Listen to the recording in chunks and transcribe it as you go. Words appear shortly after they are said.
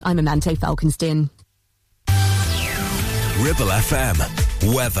I'm Amante Falkenstein. Ribble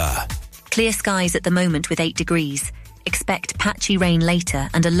FM. Weather. Clear skies at the moment with 8 degrees. Expect patchy rain later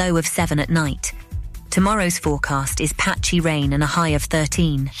and a low of 7 at night. Tomorrow's forecast is patchy rain and a high of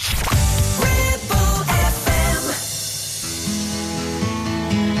 13.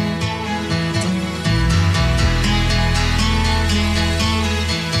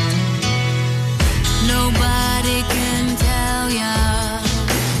 Nobody can tell ya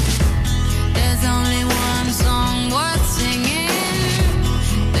there's only one song worth singing.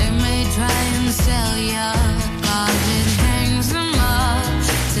 They may try and sell ya, 'cause it hangs them up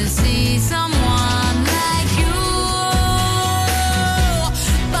to see someone like you.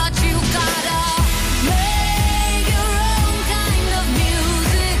 But you gotta make your own kind of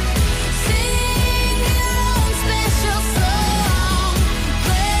music, sing your own special song,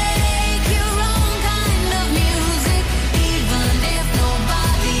 make your own kind of music, even if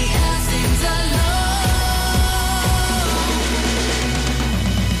nobody else sings along.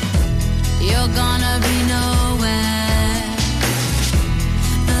 You're gonna be nowhere,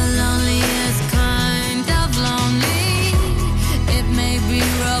 the loneliest kind of lonely. It may be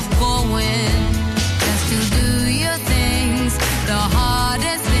rough going just to do your things, the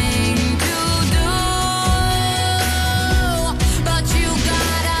hardest thing to do. But you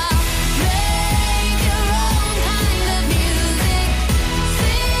gotta make your own kind of music,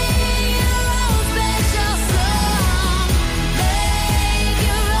 sing your own special song, make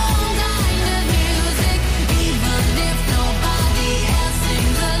your own kind of music, even if nobody else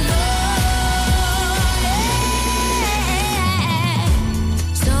sings along.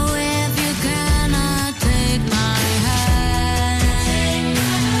 So if you cannot take my hand,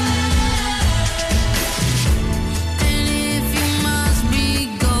 and if you must be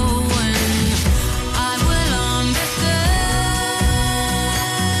going, I will understand.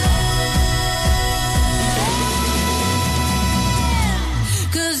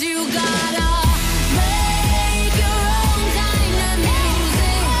 'Cause you gotta make your own kind of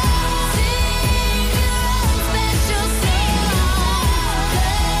music, sing your own special song,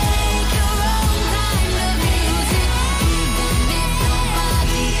 make your own kind of music, even if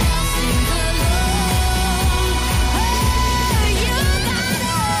nobody else sings along. You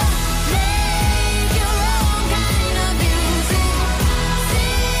gotta make your own kind of music,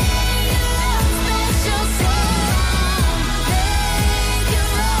 sing your own special song, make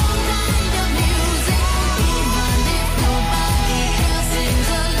your own kind of music, even if nobody else sings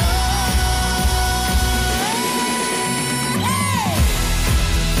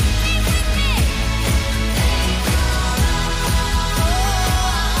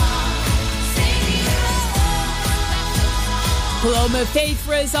Hello, my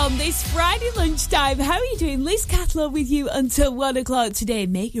favourites on this Friday lunchtime. How are you doing? Liz Catlow with you until 1 o'clock today.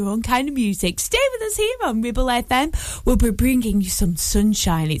 Make your own kind of music. Stay with us here on Ribble FM. We'll be bringing you some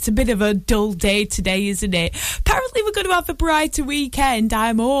sunshine. It's a bit of a dull day today, isn't it? Apparently, we're going to have a brighter weekend.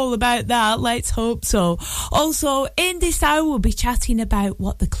 I'm all about that. Let's hope so. Also, in this hour, we'll be chatting about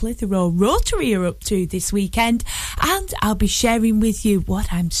what the Clitheroe Rotary are up to this weekend. And I'll be sharing with you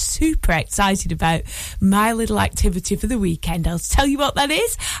what I'm super excited about. My little activity for the weekend. I'll tell you what that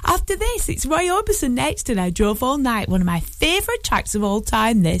is after this. It's Roy Orbison next, and I Drove All Night, one of my favourite tracks of all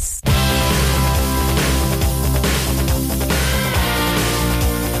time, this. I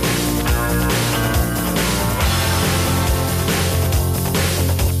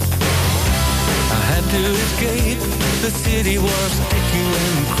had to escape, the city was sticky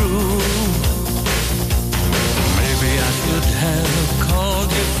and cruel. Maybe I should have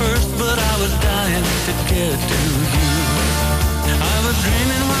called you first, but I was dying to get to you. I was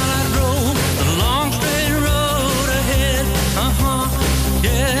dreaming while I drove the long straight road ahead.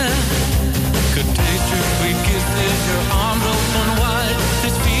 Yeah. Could taste your sweet kisses, your arms open wide.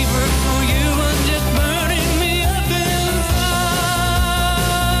 This fever for you was just burning me up inside.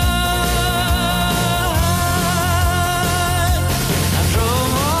 I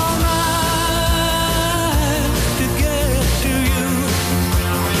drove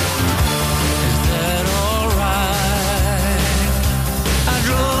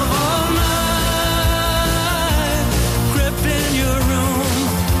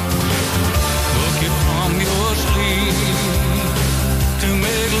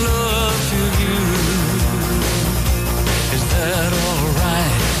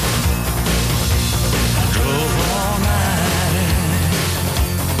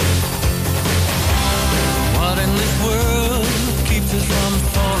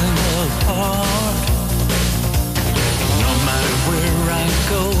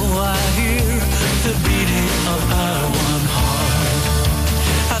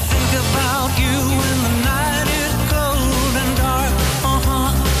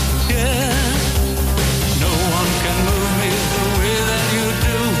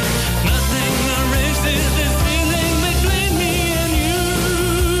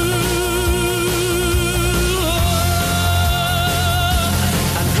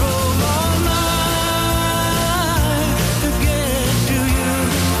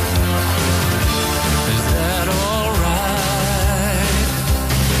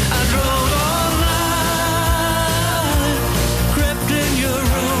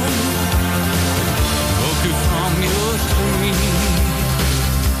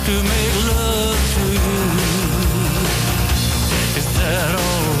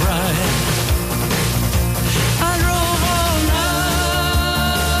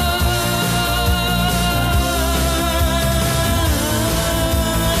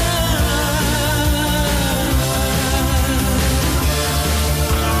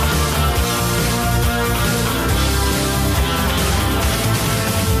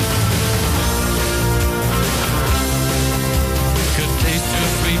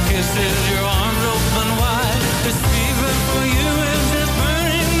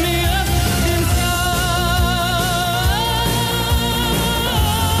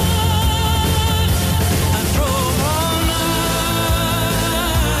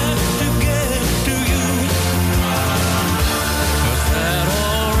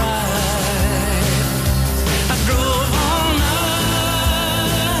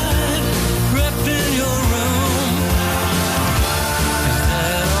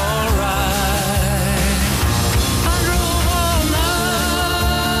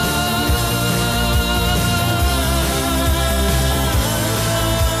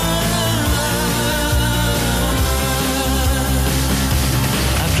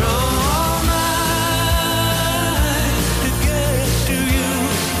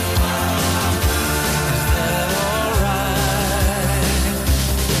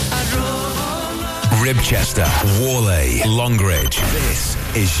Ribchester, Worley, Longridge. This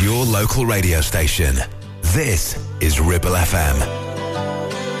is your local radio station. This is Ribble FM.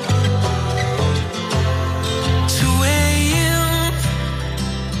 2 a.m.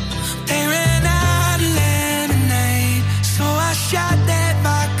 They ran out of lemonade, so I shot that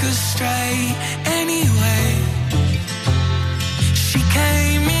vodka straight. Anyway, she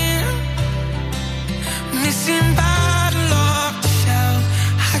came in, missing bottle off the shelf.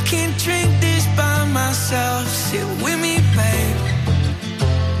 I can't drink this by myself. Sit with me, babe.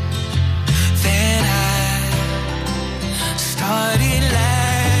 Then I started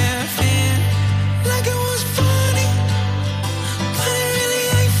laughing like it was funny, but it really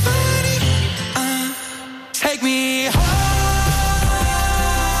ain't funny. Take me home,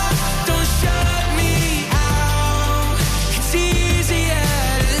 don't shut me out. It's easier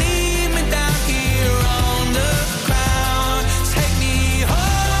to leave me down here on the ground. Take me home,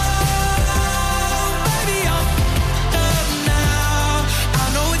 baby, I'm up now. I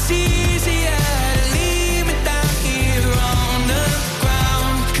know it's easier to leave me down here on the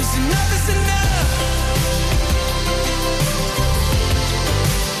ground, 'cause enough is enough.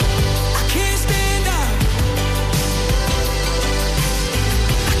 I can't stand up.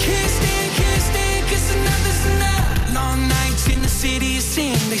 I can't stand, 'cause enough is enough. Long nights in the city of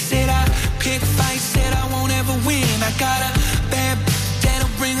sin. They said I pick fights, said I won't ever win. I got a bad that'll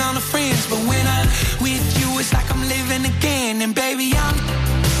bring all the friends, but when I'm with you, it's like I'm living again. And baby, I'm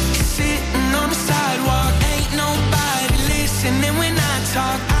sitting on the sidewalk, ain't nobody listening when I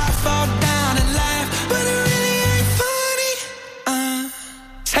talk. I fall down and laugh, but it really ain't funny.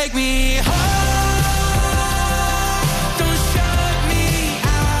 Take me home, don't shut me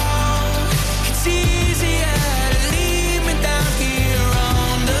out. It's easier to leave me down here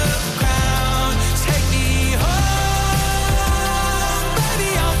on the ground. Take me home,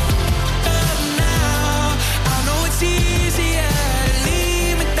 baby, I'm up now. I know it's easier to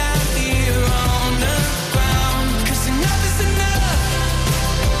leave me down here on the ground, 'cause enough is enough.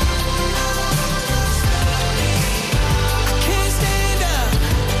 I can't stand up.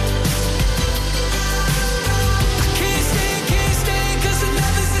 I can't stand, 'cause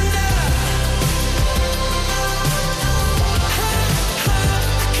enough is enough.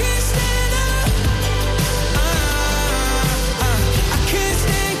 I can't stand up. I can't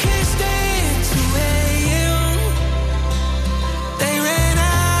stand. 2 a.m. They ran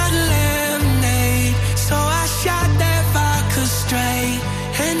out of lemonade, so I shot that vodka straight.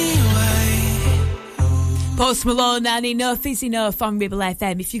 Anyway. Post Malone and Enough is Enough on Ribble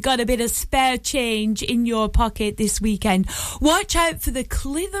FM. If you've got a bit of spare change in your pocket this weekend, watch out for the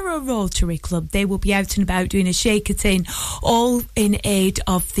Clitheroe Rotary Club. They will be out and about doing a shake-a-tin, all in aid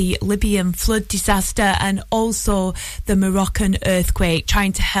of the Libyan flood disaster and also the Moroccan earthquake,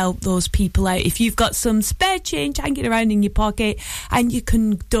 trying to help those people out. If you've got some spare change hanging around in your pocket and you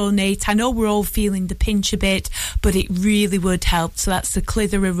can donate, I know we're all feeling the pinch a bit, but it really would help. So that's the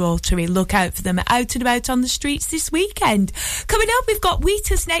Clitheroe Rotary. Look out for them out and about on the streets this weekend. Coming up, we've got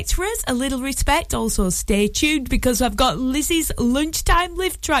Wheatus next for us, A Little Respect. Also, stay tuned because I've got Lizzie's lunchtime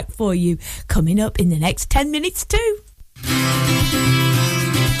live track for you coming up in the next 10 minutes too.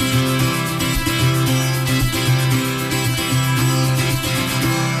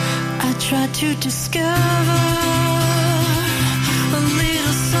 I try to discover a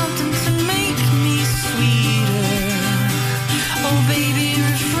little something to make me sweeter. Oh, baby,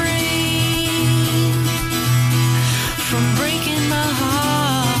 refrain from breaking my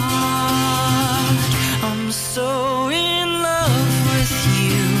heart. I'm so in love with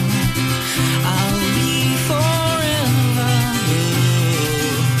you. I'll be forever.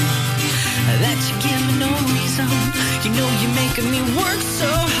 That you give me no reason. You know you're making me work so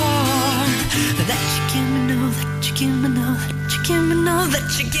hard. That you give me no, that you give me no, that you give me no, that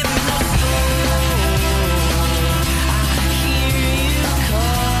you give me no soul. I hear you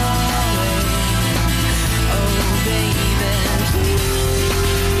calling. Oh, baby, please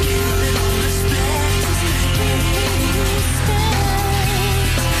give a little respect. Give a little respect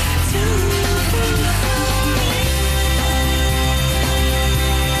to me.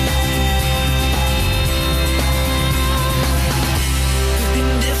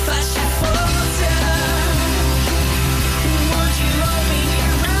 And if I should fall down, would you hold me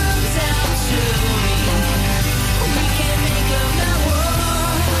around down to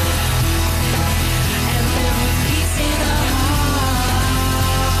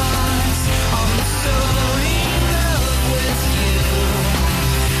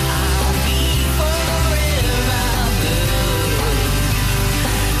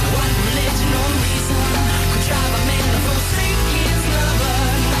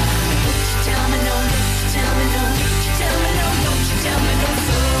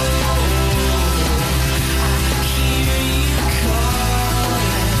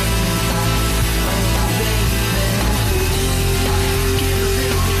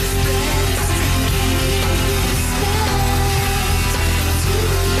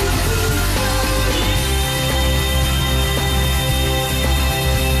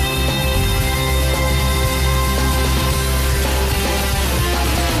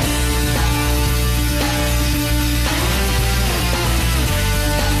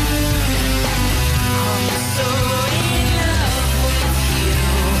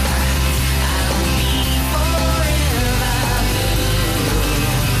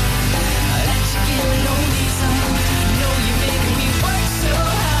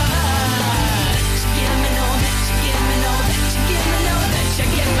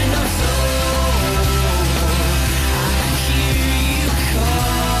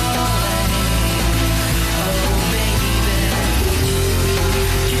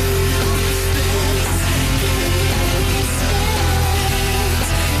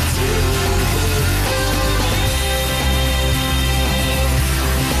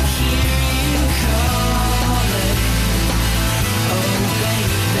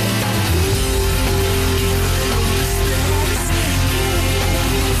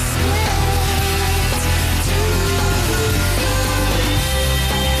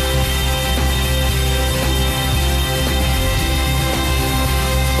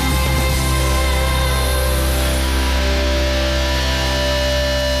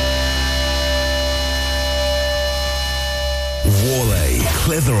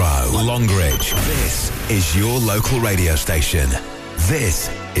Clitheroe, Longridge. This is your local radio station.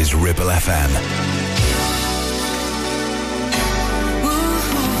 This is Ribble FM.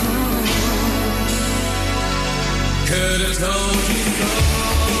 Could have told you so.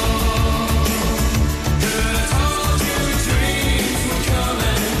 Could have told you dreams would come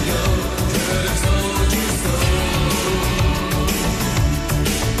and go. Could have told you so.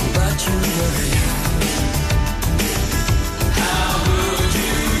 But you were young. How would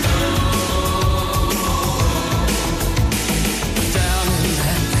you know? Down in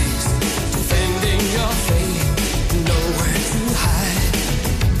that place, defending your faith, nowhere to hide.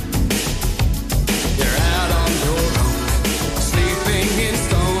 You're out on your own, sleeping in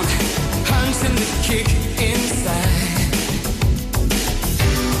stone, hunting the kick inside.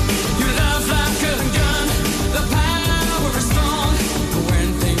 You love like a gun, the power is strong. But when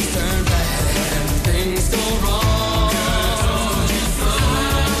things turn bad and things go wrong,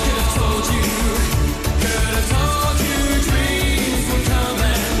 could have told you dreams would come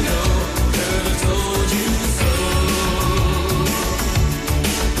and go. Could have told you so.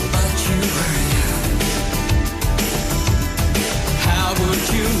 But you were young. How would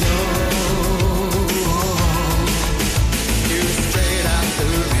you know? You strayed out the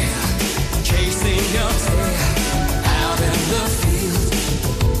rail, chasing your tail out in the field,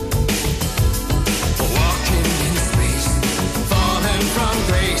 walking in space, falling from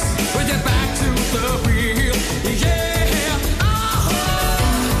grace, with your back to the wheel. Yeah,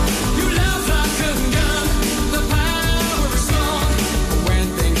 you love like a gun, the power is strong. When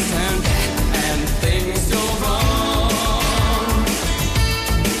things turn bad and things go wrong,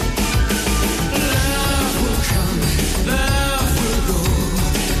 love will come, love will go,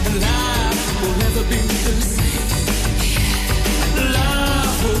 and life will never be the same.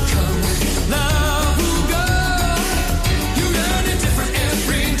 Love will come, love will go. You learn it different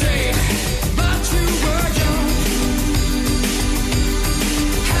every day, but you were young.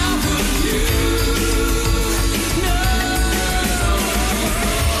 How would you know?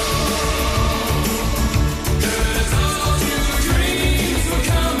 Could have told you dreams would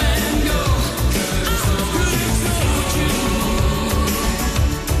come and go. Could have told you, but you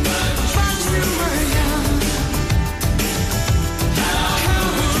were young.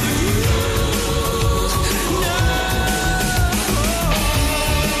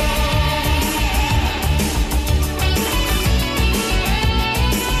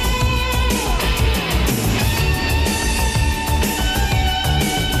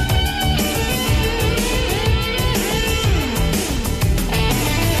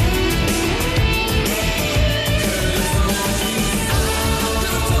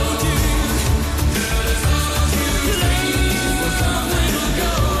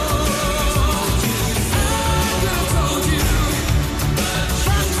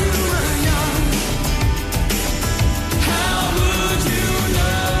 How would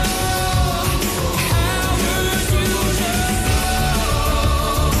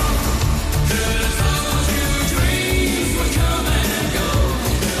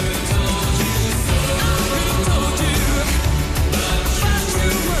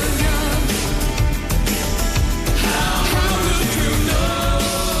you know?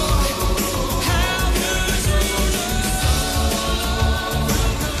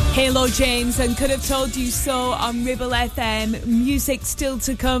 Hello, James, and Could Have Told You So on Ribble FM. Music still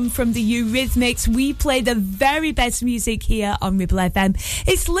to come from the Eurythmics. We play the very best music here on Ribble FM.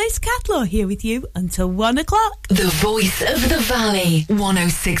 It's Liz Catlaw here with you until 1 o'clock. The voice of the valley,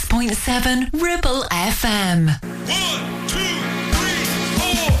 106.7 Ribble FM. 1, 2, 3,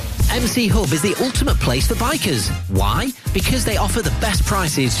 4. MC Hub is the ultimate place for bikers. Why? Because they offer the best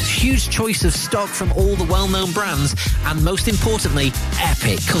prices, huge choice of stock from all the well-known brands, and most importantly,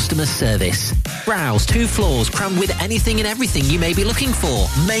 epic customer service. Browse 2 floors crammed with anything and everything you may be looking for.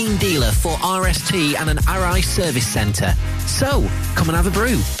 Main dealer for RST and an RI service centre. So, come and have a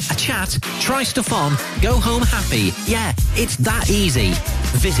brew, a chat, try stuff on, go home happy. Yeah, it's that easy.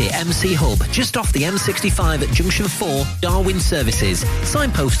 Visit MC Hub just off the M65 at Junction 4, Darwin Services,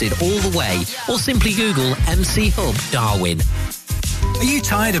 signposted all the way, or simply Google MC Hub Darwin. Are you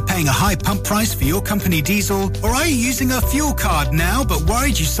tired of paying a high pump price for your company diesel? Or are you using a fuel card now but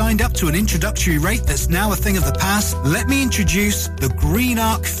worried you signed up to an introductory rate that's now a thing of the past? Let me introduce the Green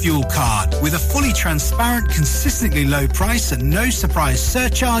Arc Fuel Card. With a fully transparent, consistently low price and no surprise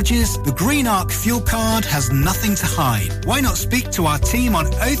surcharges, the Green Arc Fuel Card has nothing to hide. Why not speak to our team on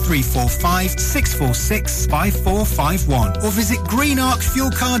 0345 646 5451 or visit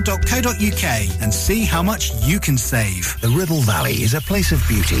greenarcfuelcard.co.uk and see how much you can save. The Ribble Valley is a place of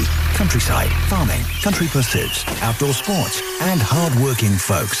beauty, countryside, farming, country pursuits, outdoor sports, and hard-working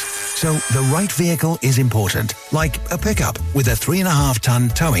folks. So the right vehicle is important, like a pickup with a 3.5-ton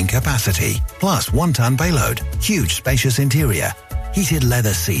towing capacity, plus 1-ton payload, huge spacious interior, heated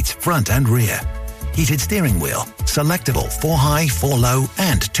leather seats front and rear, heated steering wheel, selectable 4-high, 4-low,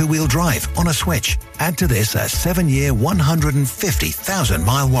 and 2-wheel drive on a switch. Add to this a 7-year,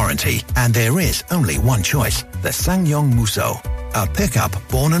 150,000-mile warranty, and there is only one choice, the Sangyong Musso, a pickup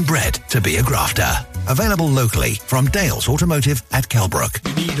born and bred to be a grafter. Available locally from Dales Automotive at Kelbrook.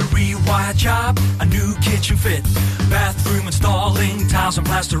 You need a rewire job, a new kitchen fit, bathroom installing, tiles and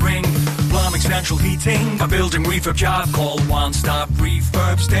plastering, plumbing, central heating, a building refurb job. Call One Stop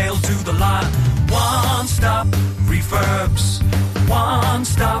Refurbs, Dale to the lot. One Stop Refurbs. One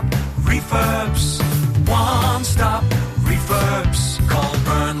Stop Refurbs. One Stop Refurbs. Call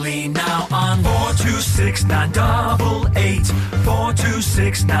Burnley now on 426-988.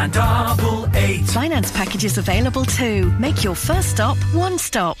 426-988. Finance packages available too. Make your first stop One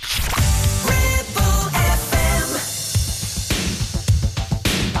Stop.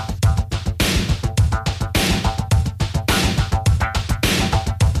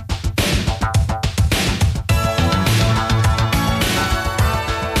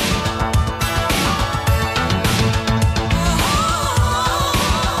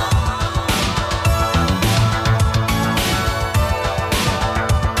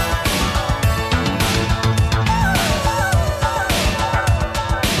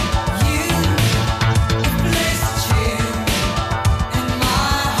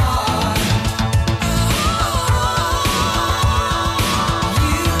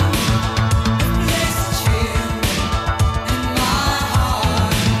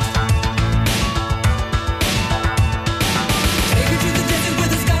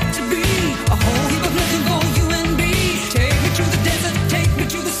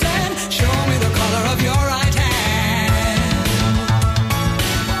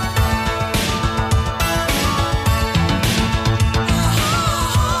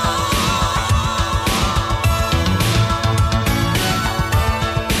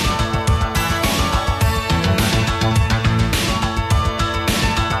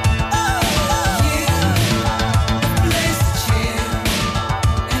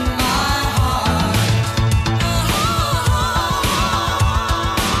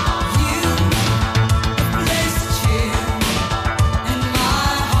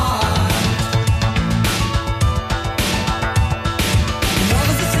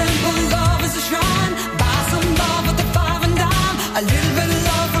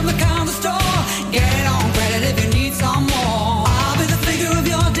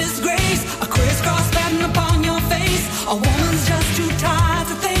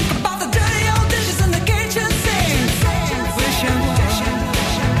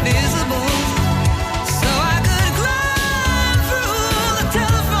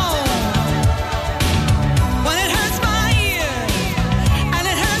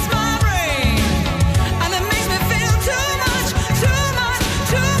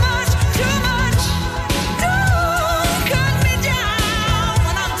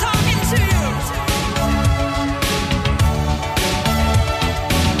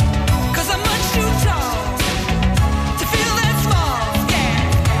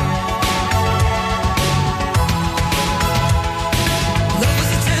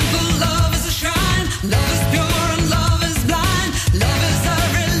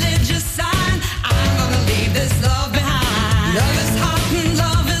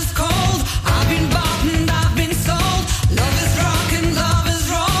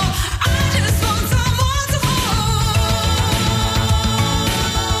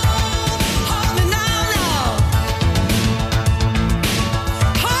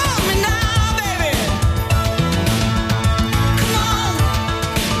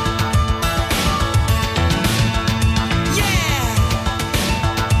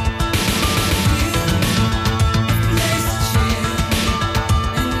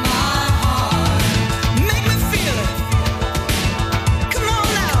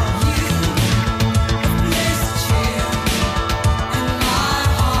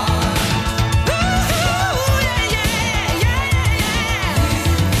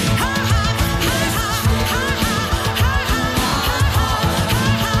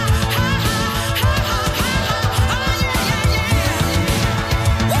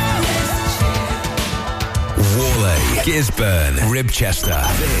 Gisburn, Ribchester.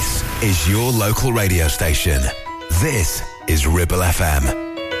 This is your local radio station. This is Ribble FM.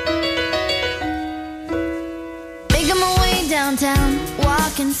 Making my way downtown,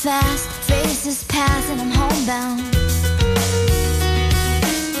 walking fast, faces pass and I'm homebound.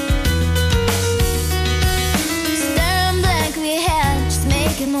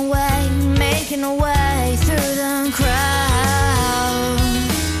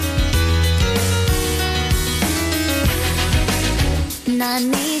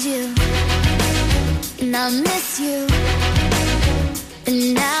 need you, and I miss you,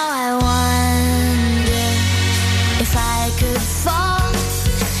 and now I wonder if I could fall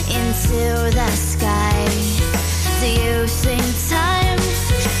into the sky. Do you think time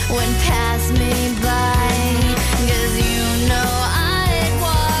would pass me by? 'Cause you know I'd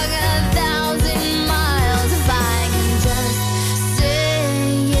walk 1,000 miles if I can just see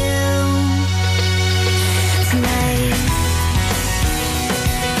you tonight.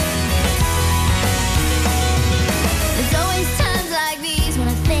 There's always times like these when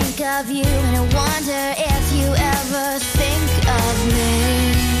I think of you, and I wonder if you ever think of me.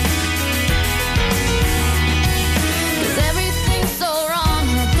 'Cause everything's so wrong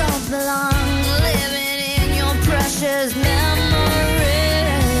and I don't belong living in your precious memory.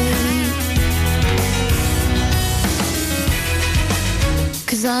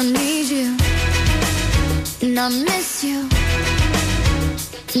 'Cause I need you and I miss you.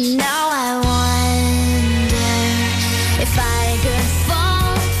 Now I wonder if I could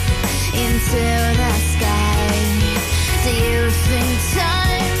fall into the sky. Do you think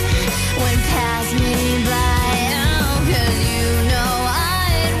time would pass me by? Oh, 'cause you know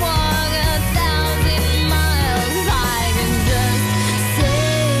I'd walk 1,000 miles if I could just see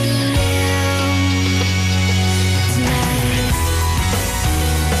you tonight.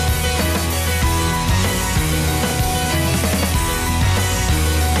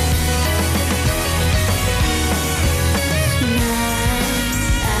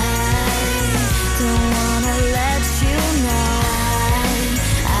 Don't wanna let you know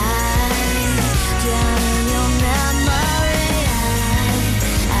I drown in your memory.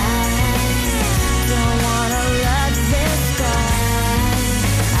 I don't wanna let this go.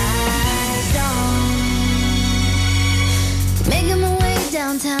 I don't. Making my way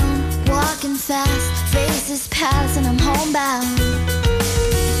downtown, walking fast, faces pass and I'm homebound.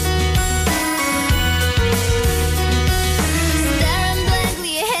 Staring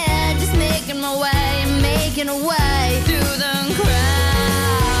blankly ahead, just making my way through the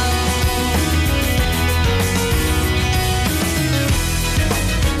crowd.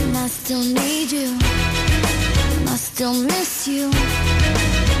 And I still need you, and I still miss you,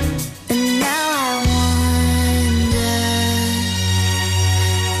 and now I wonder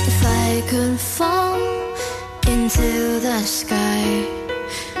if I could fall into the sky.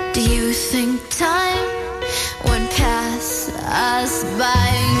 Do you think time would pass us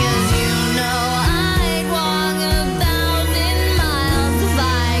by? 'Cause you know I'd walk 1,000 miles if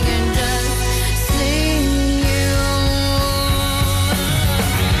I could just see you.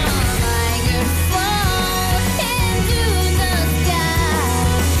 If I could fall into the sky.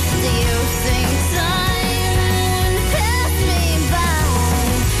 Do you think time would pass me by?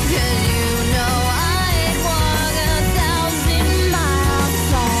 'Cause you know I'd walk 1,000 miles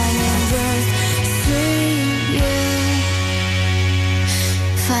if I could just see you.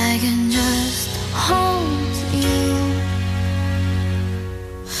 If I can just hold you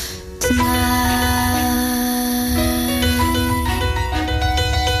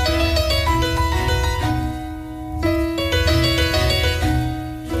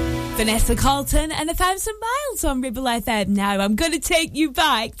Vanessa Carlton and 1,000 Miles on Ribble FM. Now I'm going to take you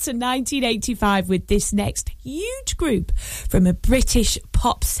back to 1985 with this next huge group from a British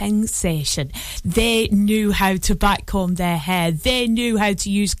pop sensation. They knew how to backcomb their hair. They knew how to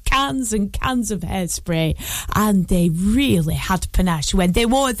use cans and cans of hairspray, and they really had panache when they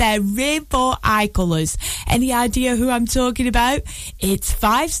wore their rainbow eye colours. Any idea who I'm talking about? It's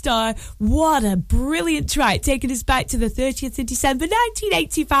 5 Star. What a brilliant track, taking us back to the 30th of December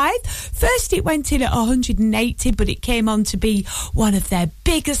 1985. First it went in at 180, but it came on to be one of their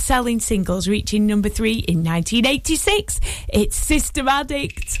biggest selling singles, reaching number 3 in 1986. It's Sister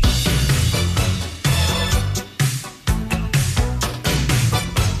Addict.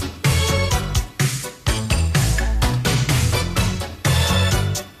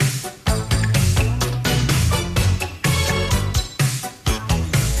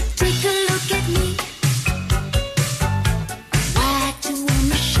 Take a look at me. Like to a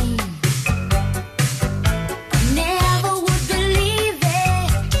machine. Never would believe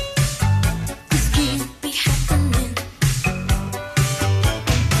it. This can't be happening.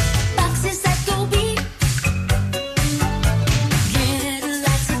 Boxes that go beep. Get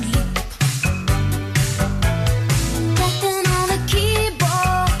lots of leap. Tapping on the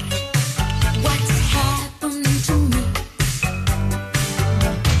keyboard. What's happening to me?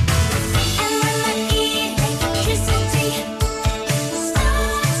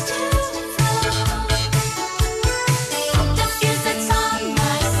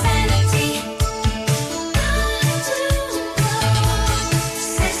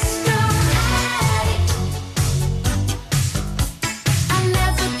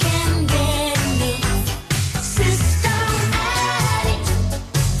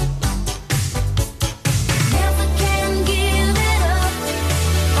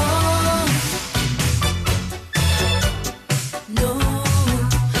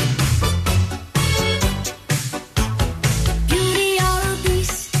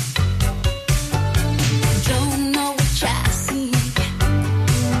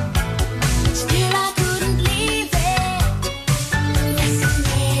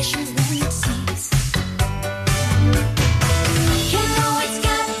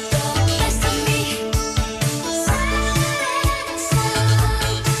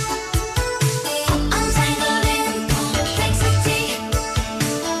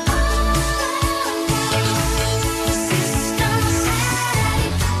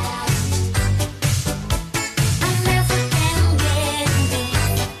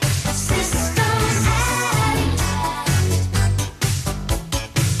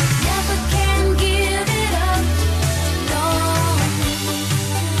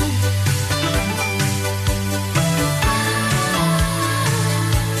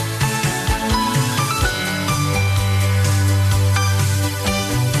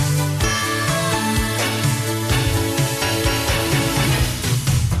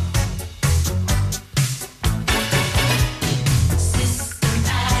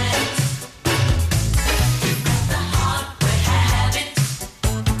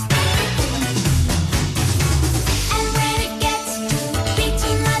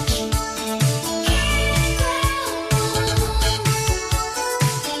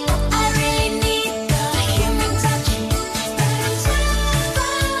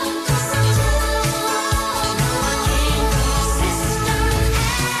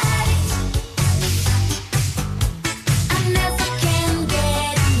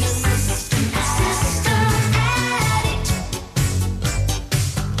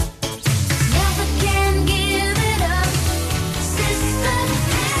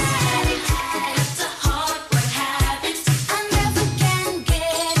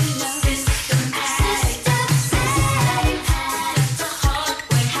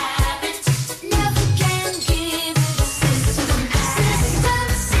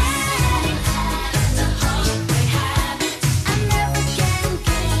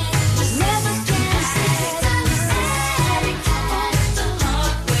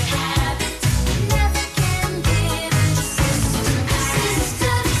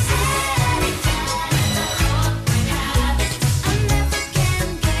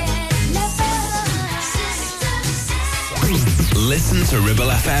 Listen to Ribble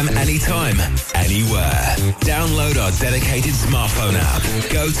FM anytime, anywhere. Download our dedicated smartphone app.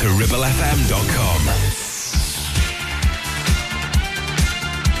 Go to ribblefm.com.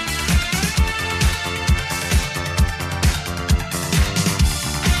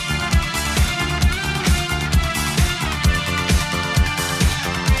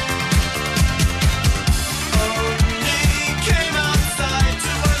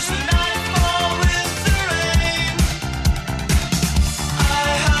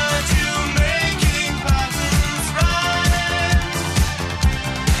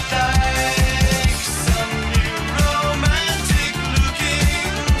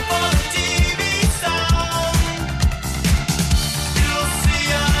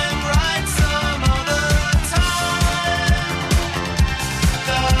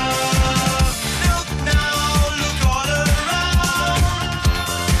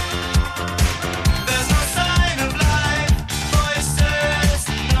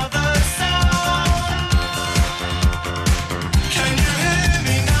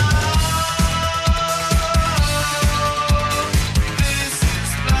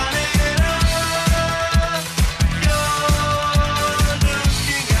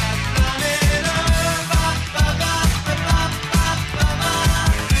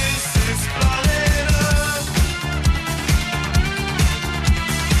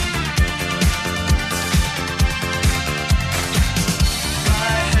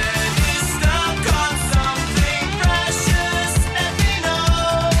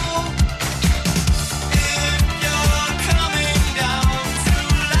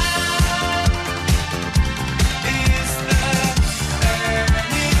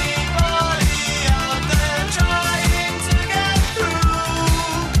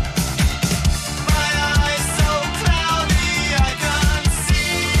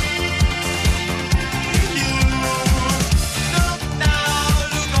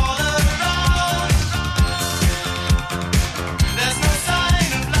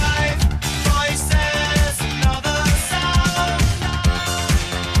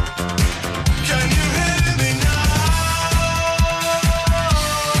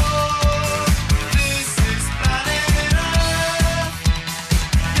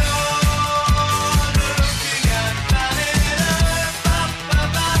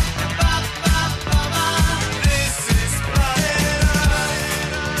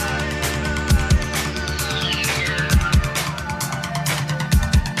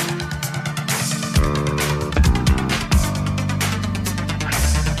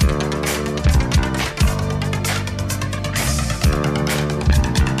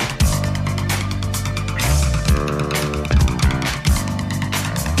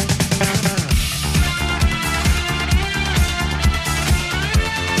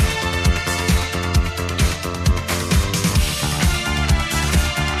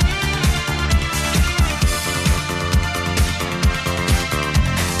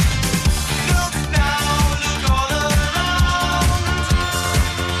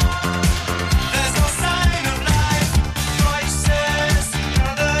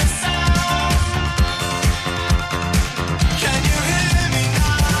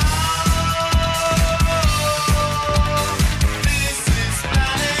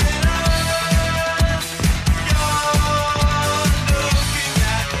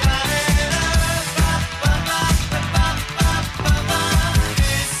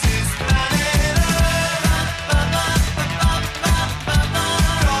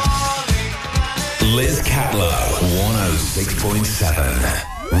 Liz Catlow,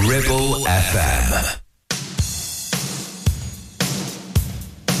 106.7 Ribble FM.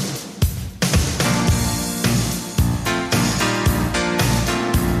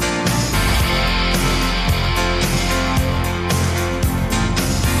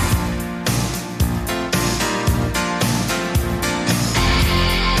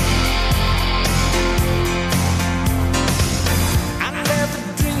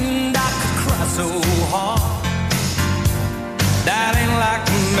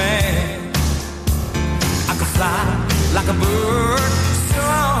 Like a bird,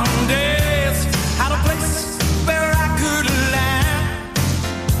 some days had a place where I could land.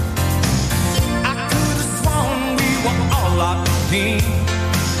 I could have sworn we were all locked in.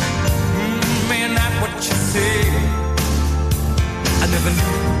 Man, that's what you said. I never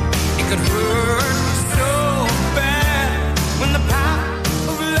knew it could hurt so bad when the power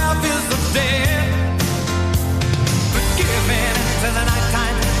of love is dead. But giving into the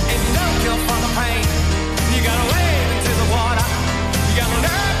nighttime ain't no cure for the pain. You gotta wait into the water. You gotta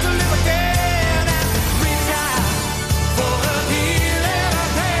learn to live again and reach out for the healing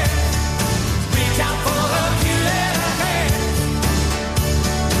hand. Reach out for the healing hand.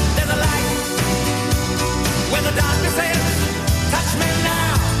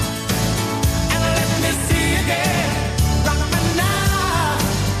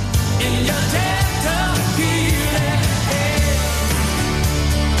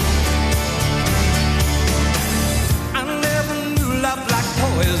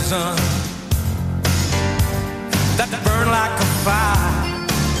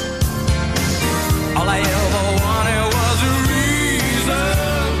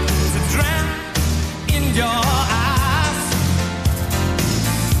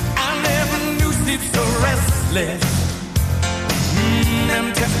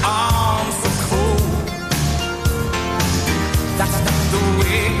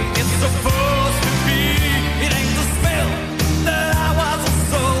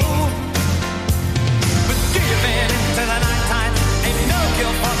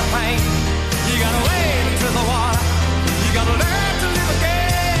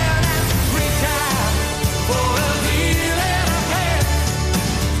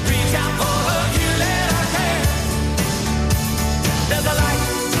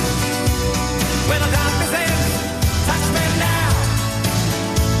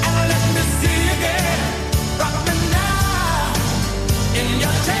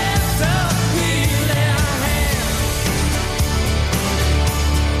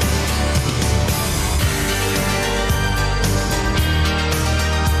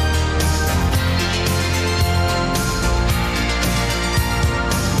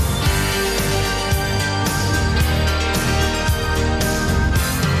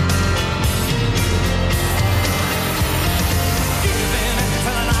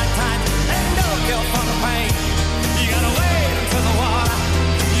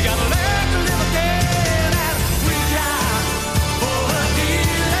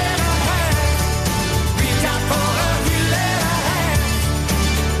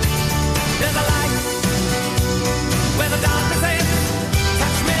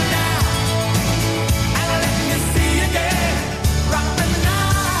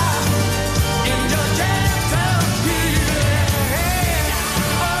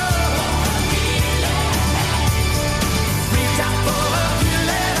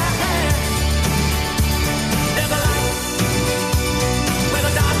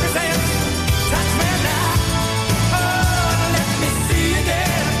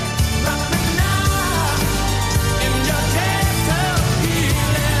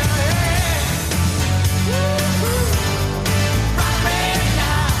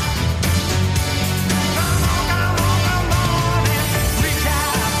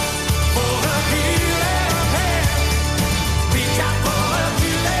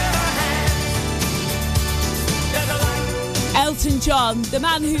 on The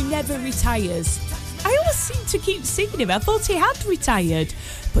Man Who Never Retires. I always seem to keep singing him. I thought he had retired,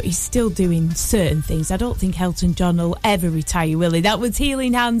 but he's still doing certain things. I don't think Elton John will ever retire, will he? That was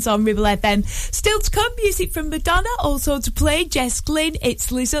Healing Hands on Ribble FM. Still to come, music from Madonna. Also to play, Jess Glynn. It's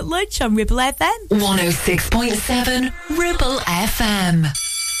Liz at Lunch on Ribble FM. 106.7 Ribble FM.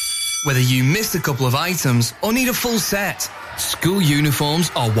 Whether you missed a couple of items or need a full set, school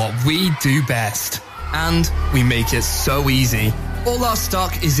uniforms are what we do best. And we make it so easy. All our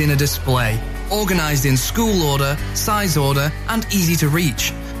stock is in a display, organised in school order, size order, and easy to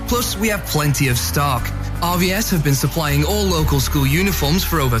reach. Plus, we have plenty of stock. RVS have been supplying all local school uniforms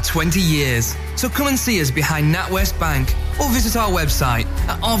for over 20 years. So come and see us behind NatWest Bank or visit our website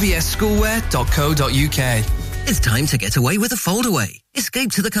at rvsschoolwear.co.uk. It's time to get away with a foldaway.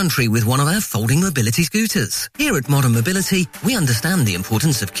 Escape to the country with one of our folding mobility scooters. Here at Modern Mobility, we understand the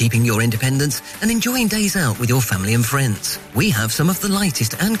importance of keeping your independence and enjoying days out with your family and friends. We have some of the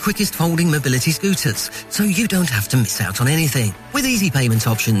lightest and quickest folding mobility scooters, so you don't have to miss out on anything. With easy payment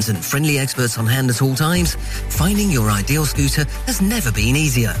options and friendly experts on hand at all times, finding your ideal scooter has never been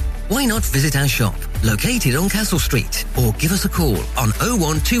easier. Why not visit our shop, located on Castle Street, or give us a call on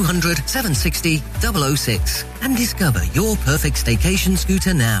 01200 760 006 and discover your perfect staycation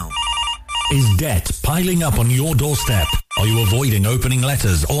scooter now. Is debt piling up on your doorstep? Are you avoiding opening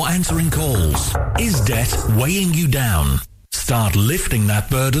letters or answering calls? Is debt weighing you down? Start lifting that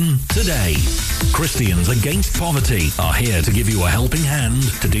burden today. Christians Against Poverty are here to give you a helping hand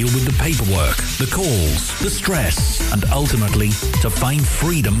to deal with the paperwork, the calls, the stress, and ultimately to find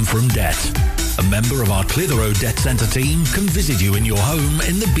freedom from debt. A member of our Clitheroe Debt Centre team can visit you in your home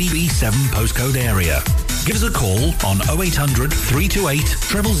in the BB7 postcode area. Give us a call on 0800 328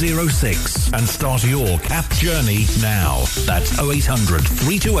 0006 and start your CAP journey now. That's 0800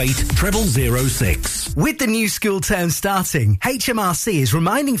 328 0006. With the new school term starting, HMRC is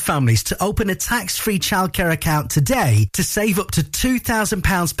reminding families to open a tax-free childcare account today to save up to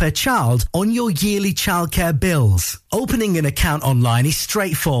 £2,000 per child on your yearly childcare bills. Opening an account online is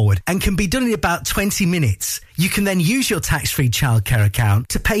straightforward and can be done in about 20 minutes. You can then use your tax-free childcare account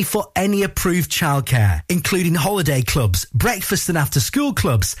to pay for any approved childcare, including holiday clubs, breakfast and after-school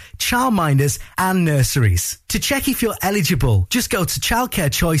clubs, childminders and nurseries. To check if you're eligible, just go to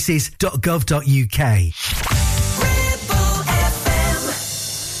childcarechoices.gov.uk.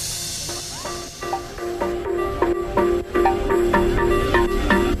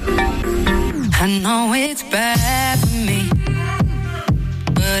 I know it's bad for me,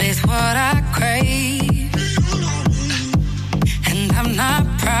 but it's what I crave, and I'm not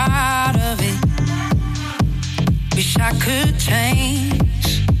proud of it. Wish I could change.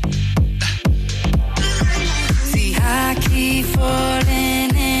 See, I keep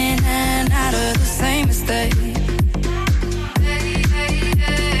falling in and out of the same mistake.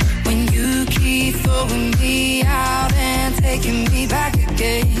 When you keep throwing me out and taking me back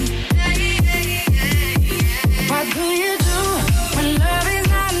again. What do you do when love is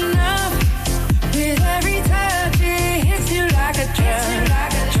not enough? With every touch it hits you like a drug.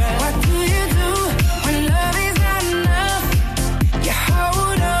 What do you do when love is not enough? You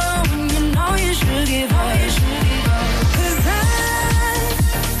hold on when you know you should give up. 'Cause I'm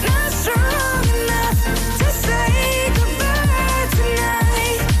not strong enough to say goodbye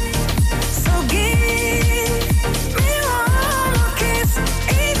tonight. So give me one more kiss,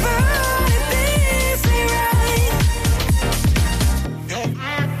 even if this ain't right.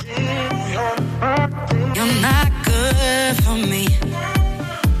 You're not good for me.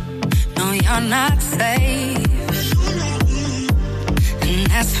 No, you're not safe. And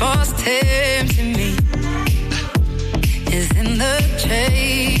that's what's tempting me, is in the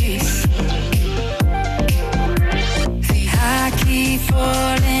chase. See, I keep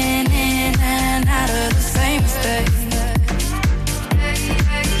falling in and out of the same mistake.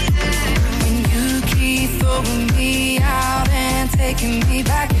 When you keep throwing me out and taking me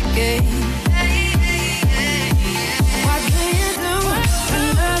back again. What do you do when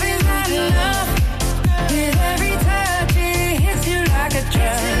love is not enough? With every touch it hits you like a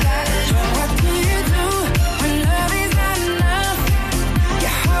drug. What do you do when love is not enough? You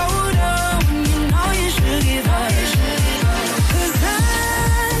hold on when you know you should give up. 'Cause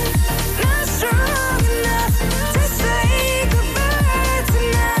I'm not strong enough to say goodbye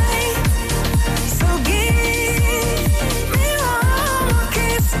tonight. So give me one more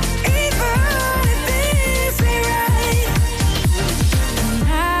kiss, even if this ain't right. And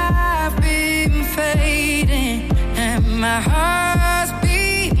I've been fading, and my heart's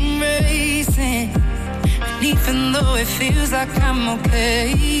beating racing. And even though it feels like I'm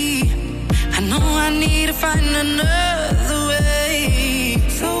okay, I know I need to find another way.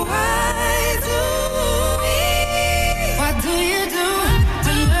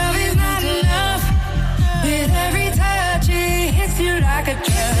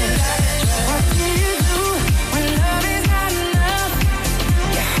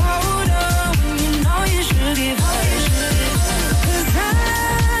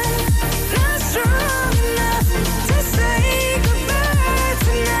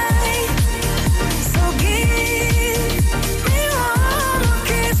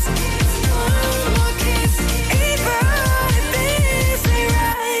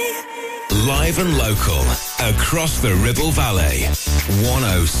 Live and local. Across the Ribble Valley.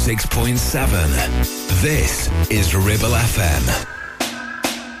 106.7. This is Ribble FM.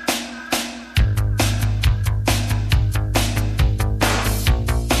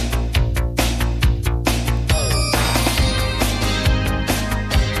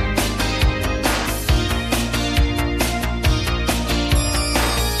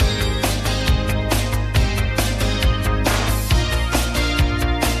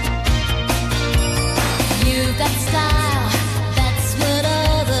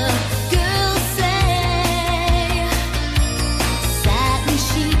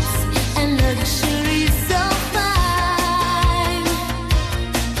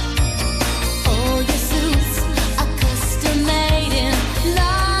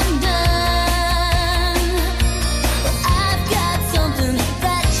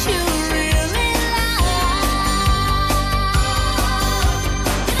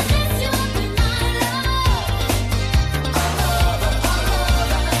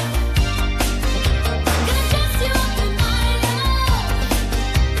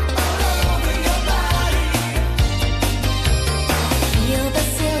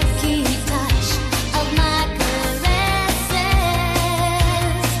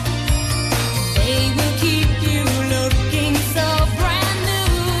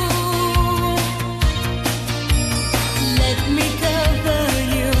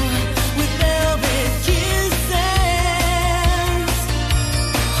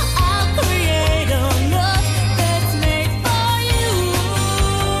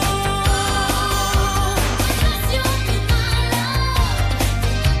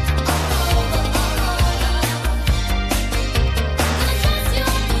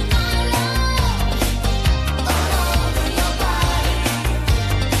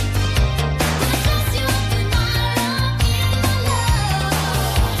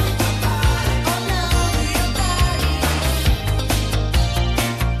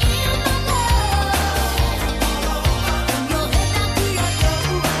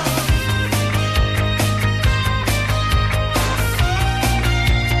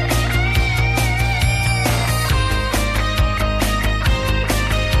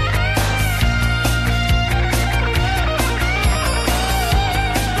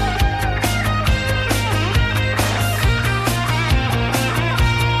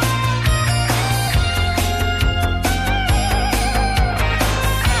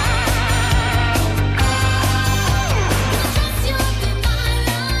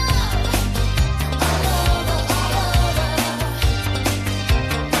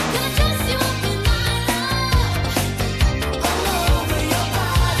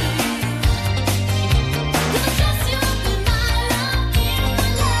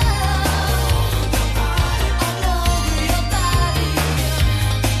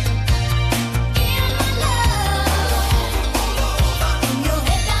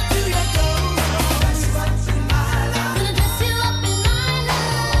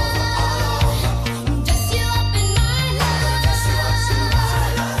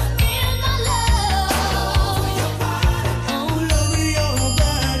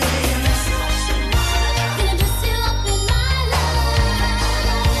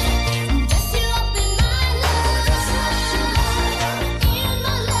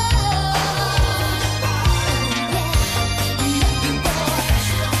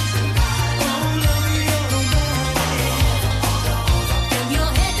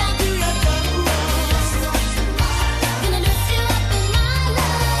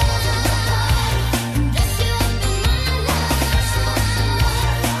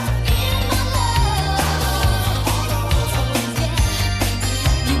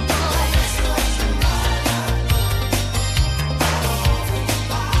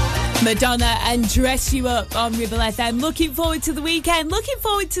 Madonna and Dress You Up on Ribble FM. Looking forward to the weekend. Looking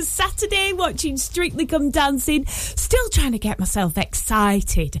forward to Saturday, watching Strictly Come Dancing. Still trying to get myself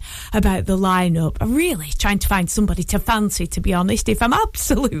excited about the lineup. I'm really trying to find somebody to fancy, to be honest. If I'm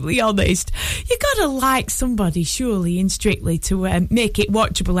absolutely honest, you got to like somebody, surely, in Strictly to make it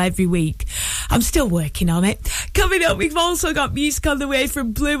watchable every week. I'm still working on it. Coming up, we've also got music on the way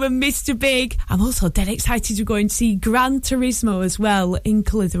from Blue and Mr. Big. I'm also dead excited to go and see Gran Turismo as well in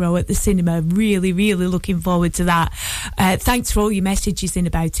Clitheroe at the cinema. Really, really looking forward to that. Thanks for all your messages in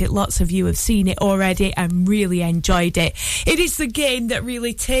about it. Lots of you have seen it already and really enjoyed it. It is the game that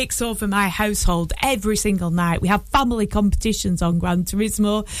really takes over my household every single night. We have family competitions on Gran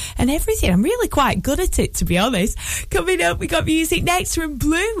Turismo and everything. I'm really quite good at it, to be honest. Coming up, we got music next from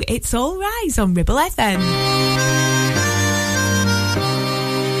Blue. It's All Rise on Ribble FM.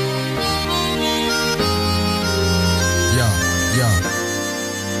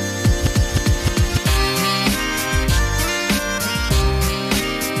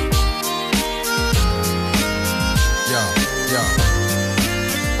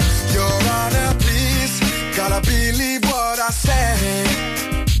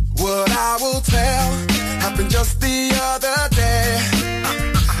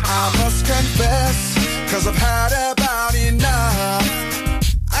 I've had about enough.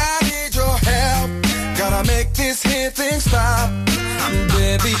 I need your help. Gotta make this here thing stop.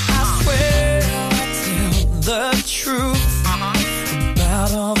 Baby, I swear I'll tell the truth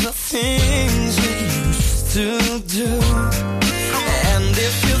about all the things we used to do. And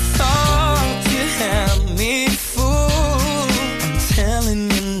if you thought you had me fooled, I'm telling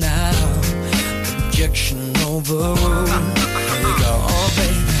you now, objection overruled. Here we go, oh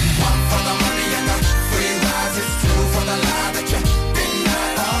baby. One for the money and the free rides. It's two for the lie that you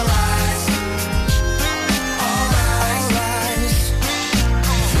denied. Alright, alright.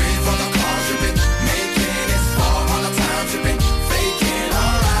 Three for the calls you've been making. It's four all the times you've been faking.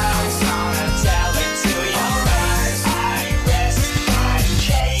 Alright, gonna tell it to you. Alright, I rest my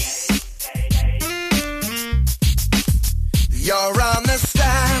case. You're on the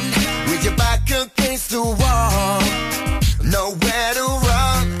stand with your back against the wall. Nowhere to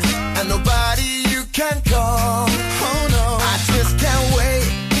run and nobody you can call. Oh no, I just can't wait.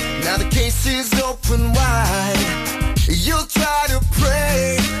 Now the case is open wide. You'll try to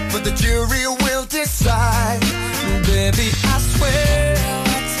pray, but the jury will decide. Baby, I swear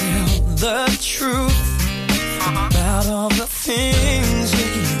I'll tell the truth about all the things we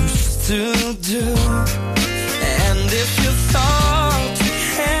used to do. And if you thought you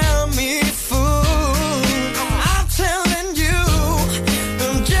had me fooled, I'm telling you,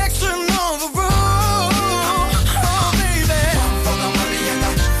 objection overruled. Oh baby. One for the money and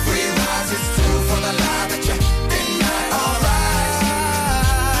the free rides. It's two for the lie that you denied. Alright,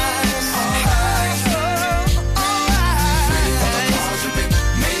 alright. Three for the calls you've been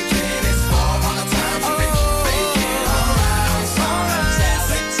making. It's four all the times you've been faking. Alright, tell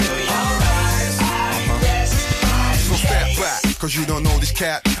it to you. Alright, so step back, cause you don't know this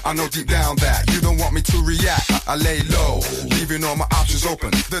cat. I know deep down that you don't want me to react. I lay low, leaving all my options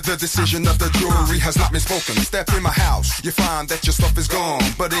open. The decision of the jury has not been spoken. Step in my house, you find that your stuff is gone.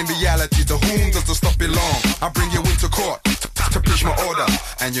 But in reality, to whom does the stuff belong? I bring you into court to preach my order,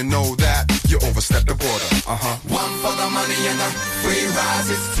 and you know that you overstepped the border. One for the money and the free rides.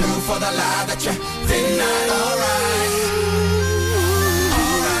 It's two for the lie that you denied. Alright,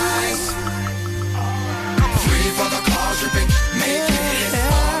 alright. Three for the calls you've been making. It's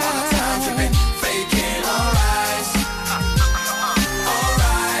four all the times you've been faking. Alright,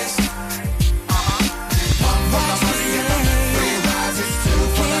 alright. One for the money and the free rides. It's two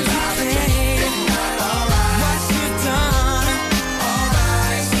for the lie that you denied. Alright, what you done?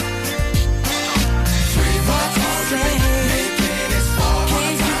 alright. Three for the calls you've been making. It's four all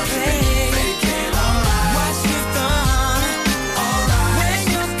the times you've been faking. Alright, What you done? alright. When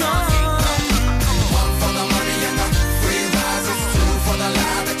you're gone. One for the money and the free rides. It's two for the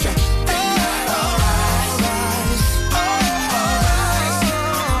lie that you denied. Alright, alright.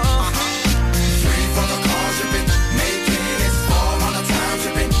 Three for the calls you've been making. It's four all the times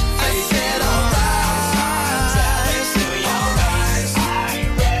you've been faking. Alright, tell it to you. Alright, I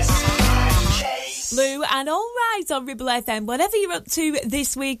rest my case. Lou and All Right on Ribble FM. Whatever you're up to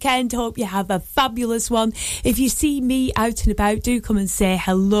this weekend, hope you have a fabulous one. If you see me out and about, do come and say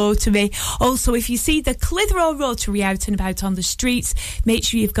hello to me. Also, if you see the Clitheroe Rotary out and about on the streets, make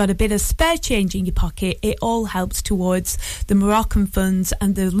sure you've got a bit of spare change in your pocket. It all helps towards the Moroccan funds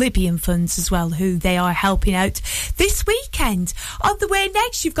and the Libyan funds as well, who they are helping out this weekend. On the way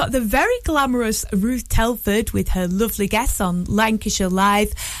next, you've got the very glamorous Ruth Telford with her lovely guests on Lancashire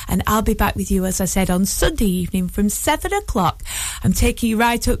Live, and I'll be back with you, as I said, on Sunday evening from 7 o'clock. I'm taking you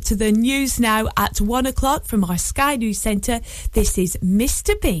right up to the news now at 1 o'clock from our Sky News Centre. This is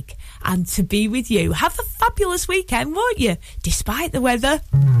Mr. Big and To Be With You. Have a fabulous weekend, won't you? Despite the weather.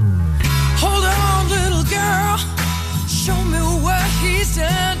 Hold on, little girl. Show me what he's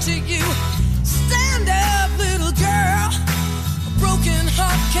done to you. Stand up, little girl. A broken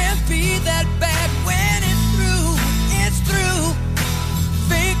heart can't be that bad when it's through. It's through.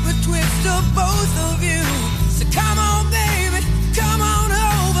 Fate would twist of both of you. So come on, baby, come on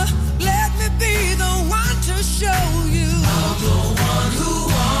over. Let me be the one to show you. I'm the one who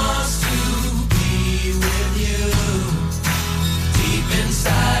wants to be with you. Deep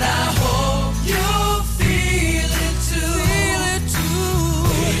inside, I hope you'll feel it too. Feel it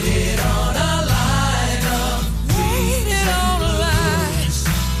too. Waited on a line of waited on a line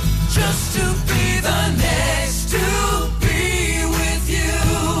just to be the next to be with you.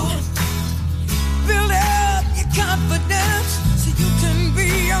 Build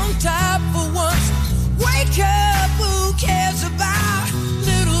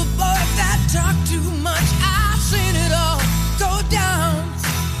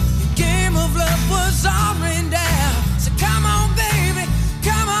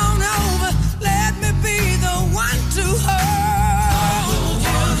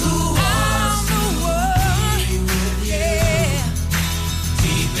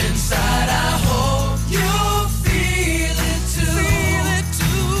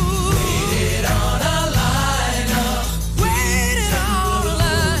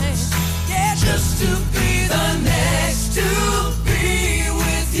to be the next to be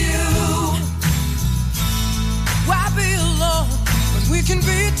with you. Why be alone when we can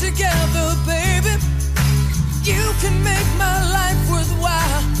be together, baby? You can make my life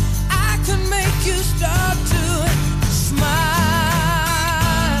worthwhile. I can make you start to smile.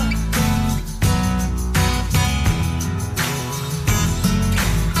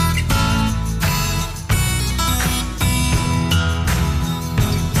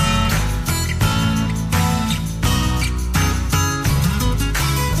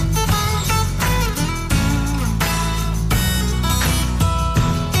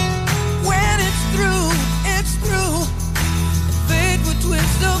 When it's through, it's through. Fate will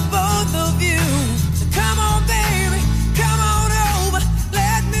twist the both of you. So come on, baby, come on over.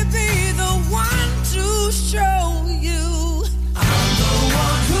 Let me be the one to show you. I'm the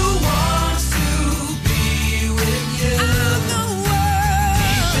one who wants to be with you. I'm the one.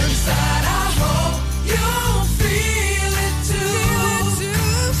 Deep inside, I hope you'll feel it too.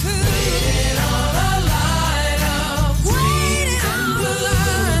 Waiting on a line of dreams and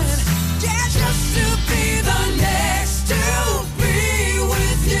blues. Yeah, just to be The next to be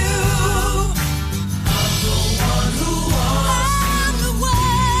with you. I'm the one who wants I'm the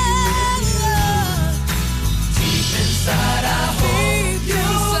one. deep inside. I hope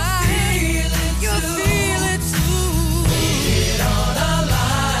you'll feel it You'll too. feel it too. Waiting on a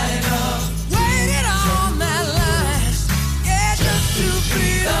line of Waiting on that line. Yeah, just to be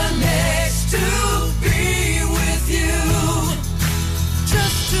the next to be with you.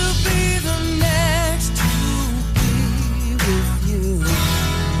 just to be the next to be with you.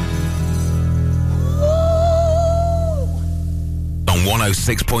 On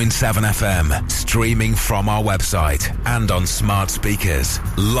 106.7 FM, streaming from our website and on smart speakers,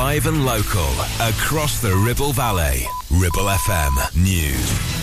 live and local, across the Ribble Valley. Ribble FM News.